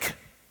Mike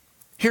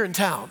here in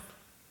town?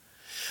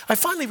 I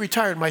finally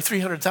retired my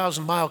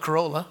 300,000-mile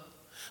Corolla.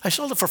 I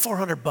sold it for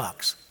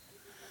 $400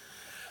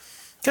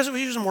 because it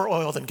was using more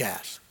oil than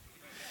gas.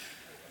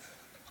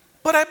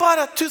 But I bought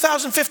a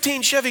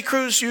 2015 Chevy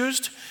Cruze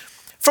used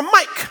from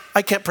Mike.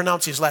 I can't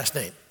pronounce his last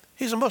name.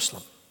 He's a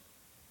Muslim.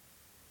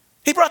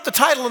 He brought the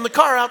title and the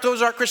car out to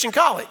Ozark Christian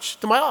College,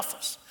 to my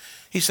office.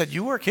 He said,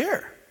 "You work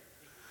here?"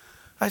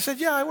 I said,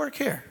 "Yeah, I work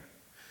here."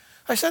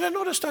 I said, "I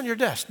noticed on your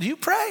desk, do you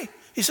pray?"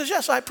 He says,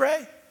 "Yes, I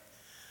pray."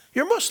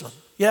 "You're Muslim?"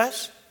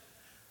 "Yes."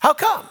 "How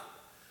come?"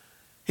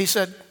 He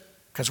said,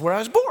 "Because where I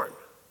was born."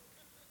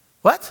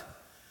 "What?"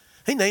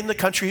 He named the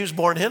country he was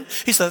born in.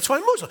 He said, "That's why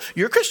I'm Muslim."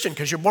 "You're a Christian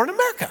because you're born in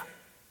America."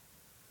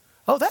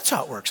 "Oh, that's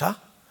how it works, huh?"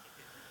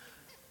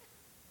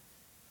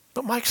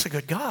 But Mike's a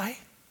good guy.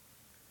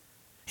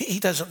 He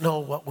doesn't know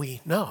what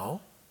we know.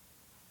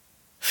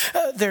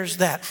 There's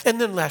that. And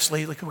then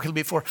lastly,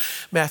 before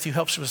Matthew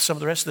helps with some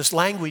of the rest of this,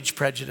 language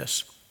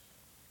prejudice.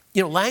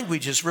 You know,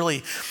 language is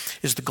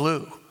the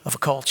glue of a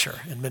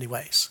culture in many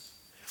ways.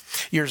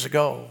 Years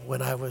ago,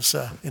 when I was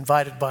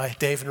invited by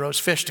Dave and Rose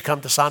Fish to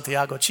come to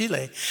Santiago,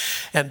 Chile,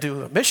 and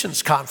do a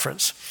missions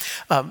conference,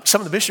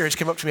 some of the missionaries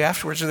came up to me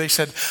afterwards and they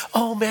said,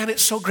 "Oh man,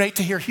 it's so great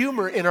to hear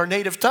humor in our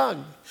native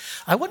tongue."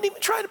 I wasn't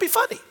even trying to be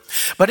funny.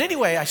 But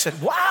anyway, I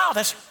said, "Wow,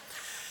 that's..."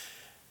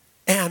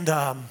 And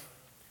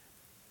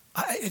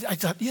I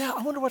thought, yeah,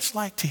 I wonder what it's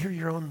like to hear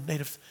your own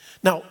native.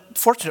 Now,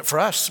 fortunate for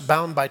us,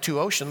 bound by 2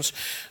 oceans,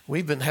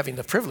 we've been having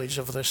the privilege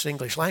of this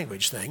English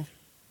language thing.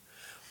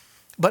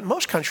 But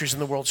most countries in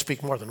the world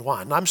speak more than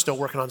one. I'm still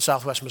working on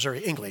Southwest Missouri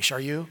English. Are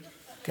you?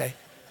 Okay.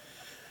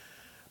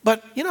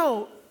 But, you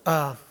know,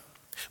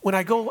 when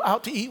I go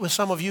out to eat with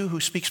some of you who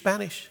speak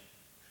Spanish,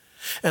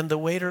 and the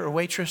waiter or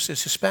waitress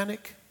is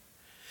Hispanic,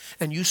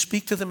 and you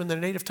speak to them in their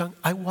native tongue,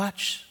 I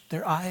watch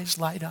their eyes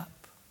light up.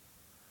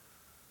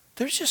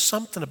 There's just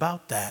something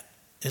about that,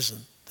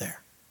 isn't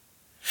there?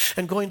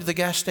 And going to the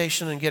gas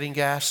station and getting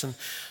gas, and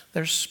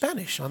there's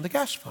Spanish on the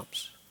gas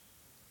pumps.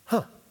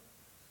 Huh.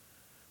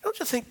 Don't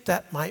you think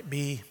that might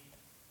be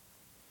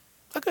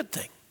a good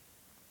thing?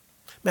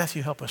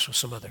 Matthew, help us with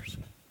some others.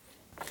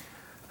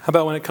 How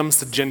about when it comes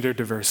to gender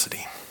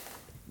diversity?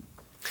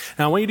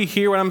 Now, I want you to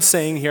hear what I'm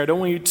saying here. I don't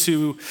want you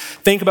to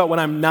think about what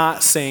I'm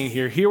not saying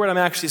here. Hear what I'm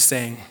actually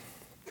saying.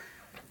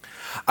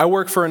 I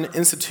work for an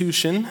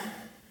institution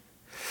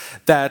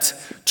that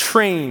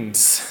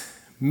trains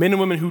men and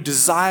women who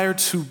desire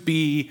to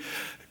be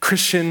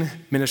Christian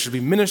ministers, to be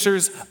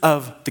ministers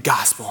of the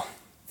gospel.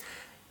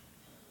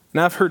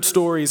 And I've heard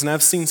stories and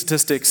I've seen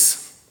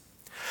statistics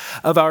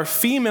of our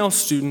female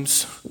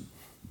students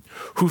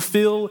who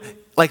feel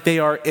like they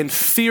are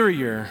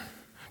inferior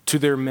to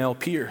their male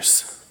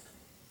peers.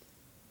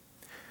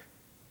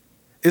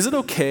 Is it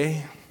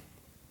okay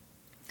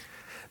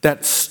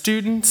that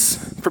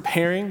students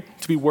preparing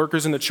to be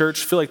workers in the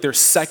church feel like they're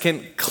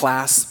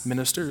second-class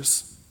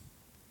ministers?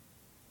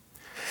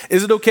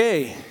 Is it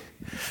okay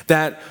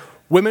that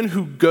women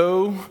who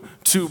go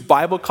to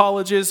Bible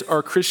colleges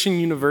or Christian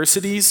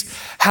universities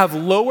have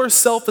lower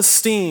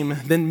self-esteem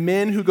than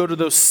men who go to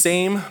those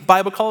same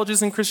Bible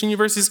colleges and Christian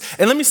universities?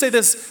 And let me say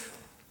this,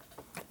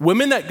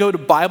 women that go to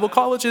Bible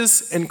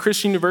colleges and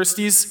Christian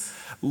universities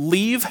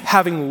leave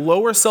having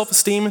lower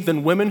self-esteem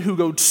than women who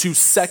go to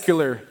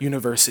secular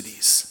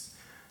universities.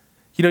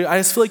 You know, I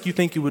just feel like you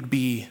think it would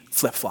be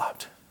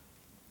flip-flopped.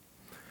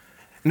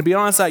 And to be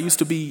honest, I used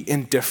to be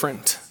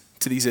indifferent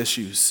to these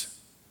issues.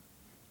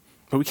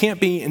 But we can't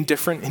be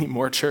indifferent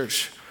anymore,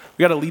 church.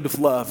 We got to lead with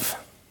love.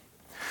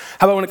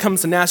 How about when it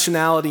comes to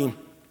nationality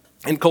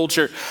and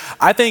culture?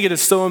 I think it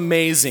is so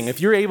amazing if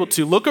you're able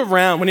to look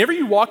around. Whenever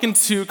you walk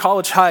into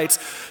College Heights,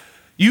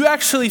 you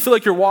actually feel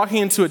like you're walking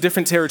into a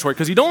different territory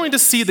because you don't only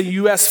just see the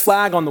U.S.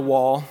 flag on the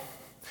wall,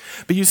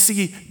 but you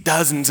see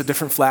dozens of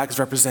different flags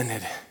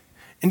represented.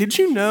 And did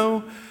you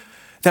know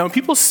that when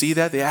people see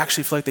that, they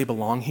actually feel like they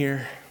belong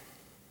here?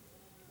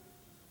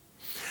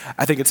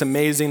 I think it's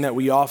amazing that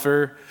we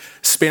offer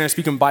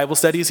Spanish-speaking Bible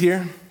studies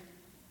here.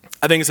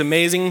 I think it's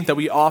amazing that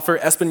we offer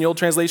Espanol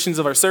translations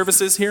of our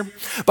services here.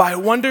 But I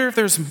wonder if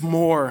there's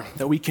more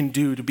that we can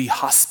do to be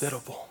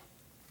hospitable.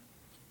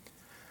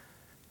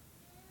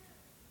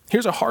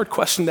 Here's a hard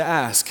question to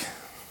ask.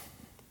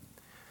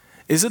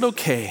 Is it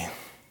okay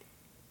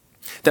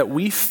that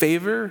we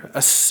favor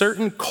a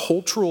certain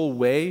cultural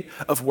way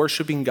of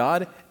worshiping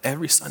God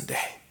every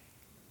Sunday?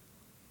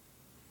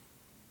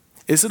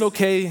 Is it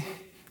okay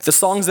the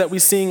songs that we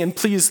sing, and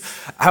please,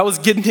 I was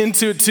getting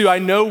into it too. I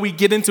know we're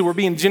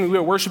being genuine,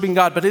 we're worshiping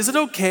God, but is it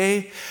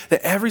okay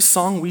that every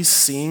song we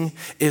sing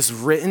is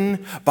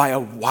written by a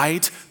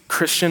white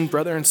Christian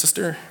brother and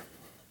sister?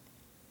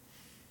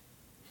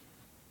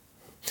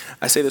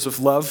 I say this with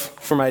love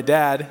for my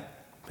dad,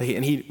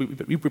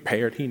 we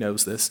prepared, he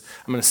knows this.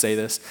 I'm going to say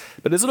this.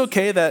 But is it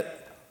okay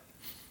that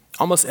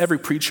almost every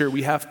preacher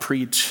we have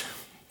preach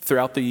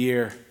throughout the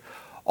year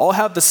all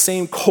have the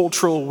same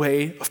cultural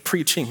way of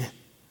preaching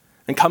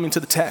and coming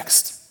to the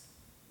text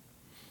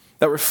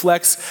that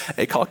reflects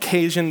a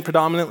Caucasian,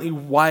 predominantly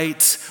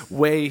white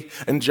way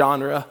and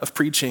genre of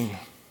preaching.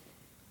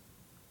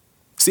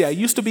 See, I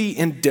used to be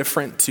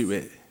indifferent to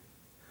it.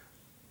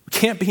 We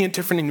can't be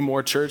indifferent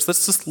anymore, church.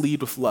 Let's just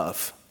lead with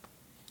love.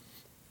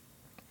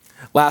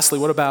 Lastly,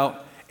 what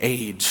about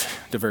age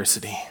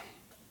diversity?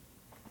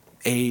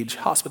 Age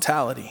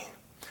hospitality.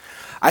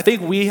 I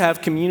think we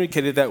have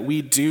communicated that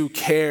we do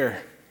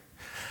care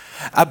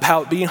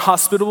about being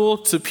hospitable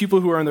to people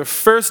who are on their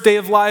first day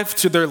of life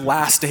to their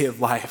last day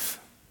of life.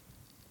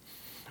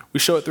 We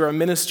show it through our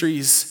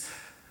ministries,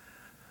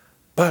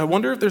 but I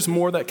wonder if there's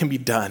more that can be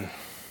done.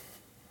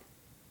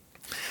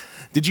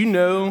 Did you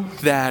know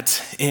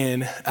that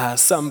in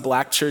some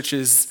black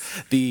churches,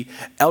 the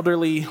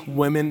elderly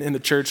women in the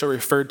church are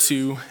referred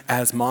to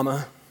as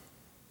mama,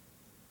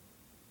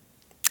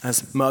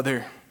 as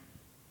mother?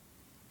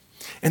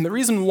 And the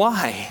reason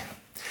why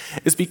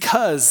is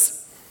because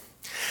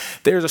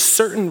there's a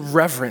certain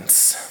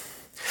reverence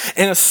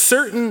and a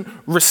certain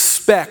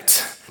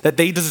respect that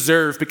they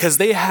deserve because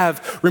they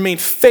have remained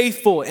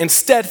faithful and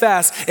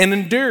steadfast and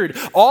endured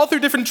all through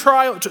different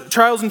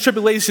trials and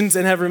tribulations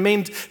and have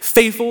remained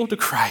faithful to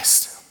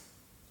Christ.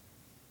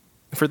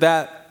 And for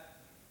that,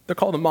 they're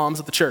called the moms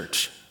of the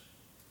church.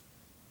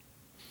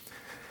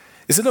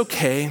 Is it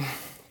okay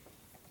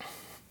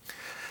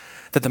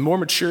that the more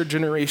mature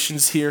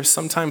generations here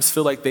sometimes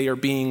feel like they are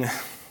being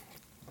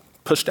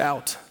pushed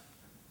out?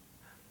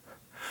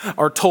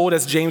 Are told,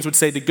 as James would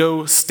say, to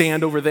go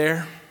stand over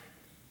there?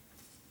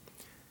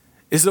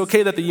 Is it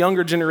okay that the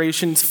younger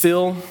generations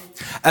feel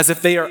as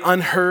if they are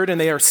unheard and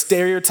they are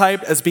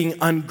stereotyped as being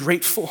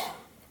ungrateful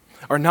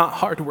or not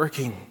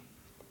hardworking?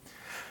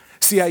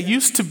 See, I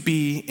used to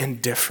be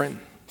indifferent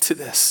to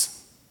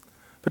this.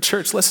 But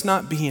church, let's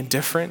not be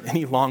indifferent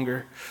any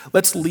longer.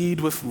 Let's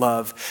lead with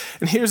love.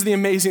 And here's the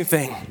amazing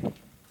thing.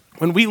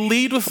 When we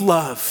lead with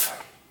love,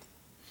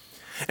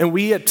 and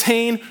we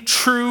attain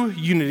true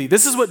unity.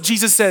 This is what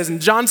Jesus says in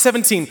John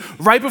 17,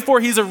 right before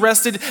he's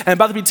arrested and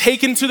about to be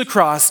taken to the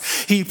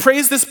cross. He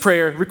prays this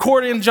prayer,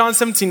 recorded in John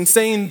 17,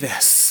 saying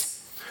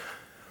this.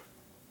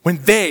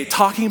 When they,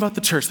 talking about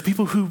the church, the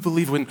people who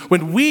believe,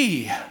 when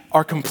we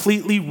are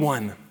completely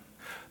one,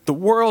 the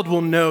world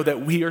will know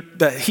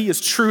that he is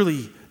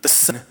truly the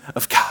Son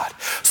of God.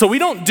 So we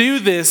don't do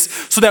this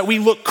so that we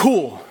look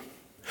cool.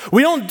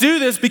 We don't do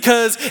this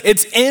because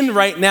it's in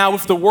right now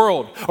with the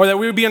world, or that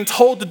we're being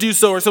told to do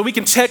so, or so we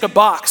can check a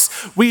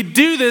box. We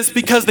do this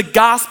because the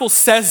gospel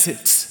says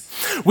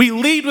it. We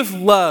lead with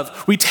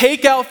love. We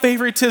take out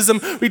favoritism.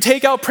 We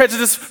take out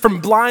prejudice from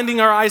blinding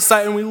our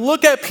eyesight, and we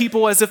look at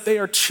people as if they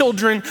are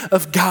children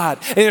of God.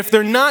 And if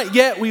they're not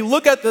yet, we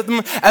look at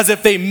them as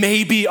if they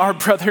may be our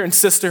brother and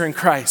sister in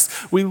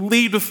Christ. We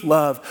lead with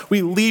love.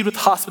 We lead with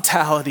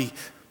hospitality.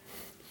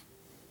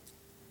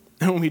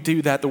 And when we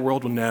do that, the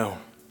world will know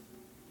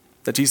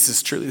that Jesus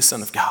is truly the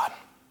Son of God.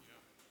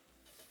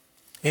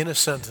 In a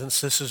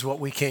sentence, this is what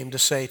we came to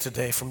say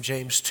today from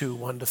James 2,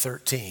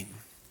 1-13.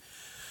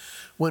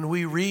 When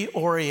we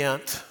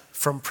reorient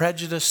from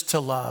prejudice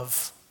to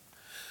love,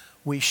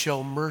 we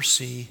show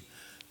mercy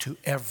to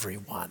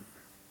everyone.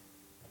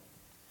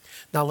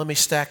 Now let me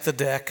stack the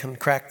deck and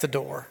crack the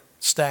door.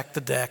 Stack the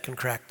deck and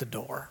crack the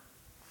door.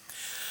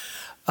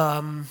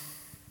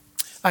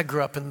 I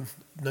grew up in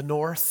the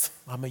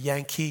North. I'm a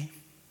Yankee.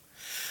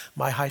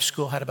 My high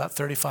school had about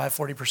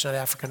 40%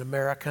 African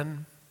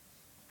American.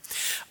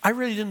 I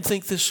really didn't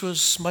think this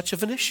was much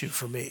of an issue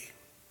for me,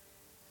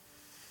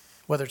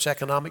 whether it's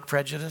economic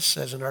prejudice,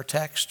 as in our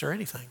text, or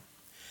anything.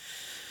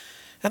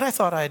 And I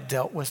thought I had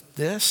dealt with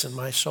this in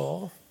my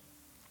soul.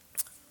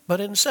 But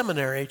in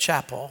seminary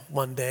chapel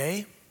one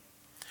day,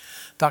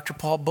 Dr.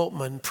 Paul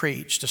Boatman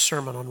preached a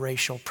sermon on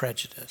racial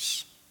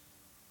prejudice.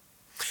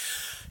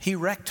 He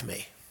wrecked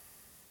me.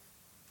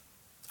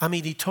 I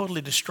mean, he totally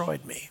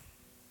destroyed me.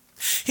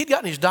 He'd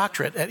gotten his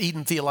doctorate at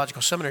Eden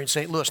Theological Seminary in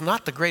St. Louis,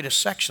 not the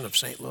greatest section of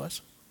St.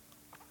 Louis.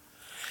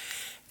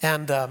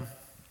 And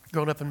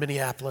grown up in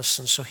Minneapolis,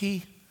 and so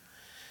he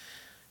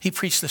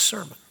preached this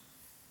sermon.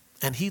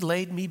 And he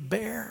laid me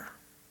bare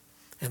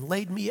and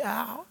laid me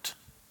out.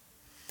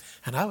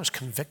 And I was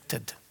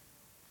convicted.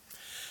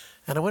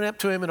 And I went up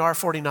to him in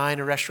R49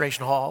 in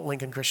Restoration Hall at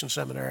Lincoln Christian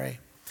Seminary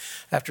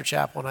after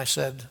chapel, and I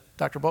said,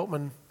 Dr.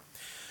 Boatman,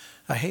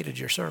 I hated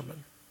your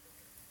sermon.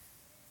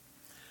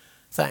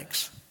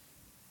 Thanks.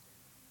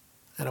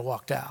 And I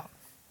walked out.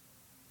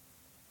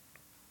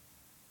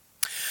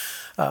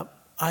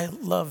 I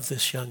love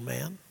this young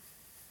man.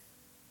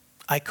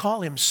 I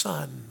call him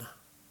son.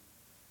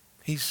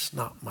 He's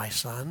not my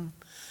son.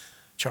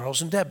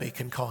 Charles and Debbie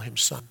can call him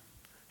son.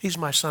 He's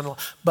my son-in-law.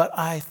 But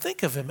I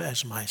think of him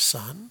as my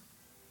son.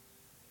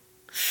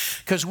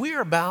 Because we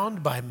are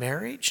bound by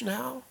marriage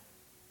now.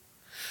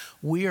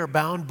 We are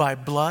bound by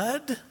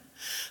blood.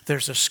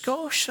 There's a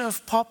skosh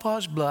of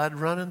Papa's blood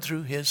running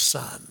through his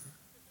son.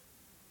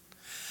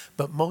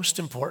 But most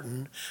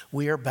important,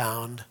 we are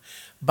bound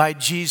by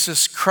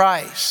Jesus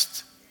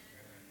Christ.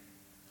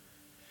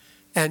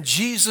 And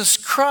Jesus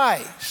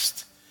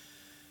Christ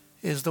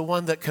is the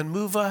one that can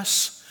move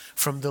us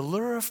from the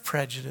lure of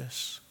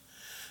prejudice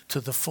to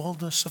the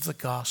fullness of the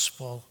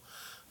gospel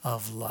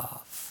of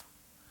love.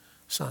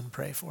 Son,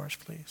 pray for us,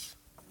 please.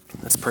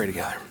 Let's pray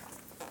together.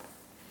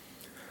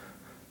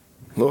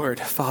 Lord,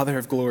 Father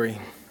of glory,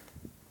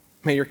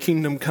 may your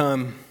kingdom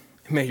come,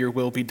 and may your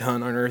will be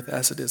done on earth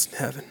as it is in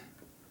heaven.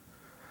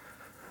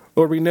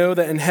 Lord, we know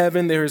that in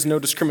heaven there is no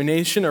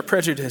discrimination or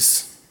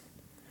prejudice.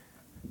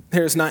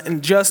 There is not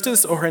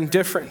injustice or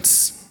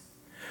indifference.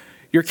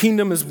 Your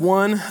kingdom is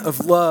one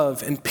of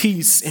love and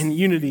peace and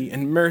unity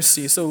and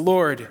mercy. So,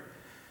 Lord,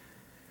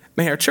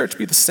 may our church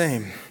be the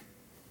same.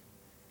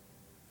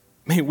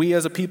 May we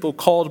as a people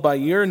called by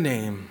your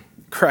name,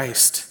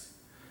 Christ,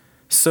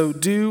 so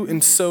do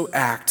and so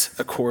act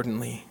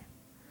accordingly.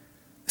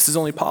 This is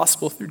only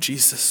possible through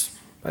Jesus,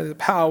 by the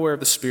power of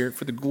the Spirit,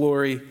 for the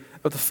glory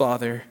of the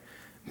Father.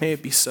 May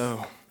it be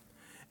so.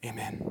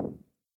 Amen.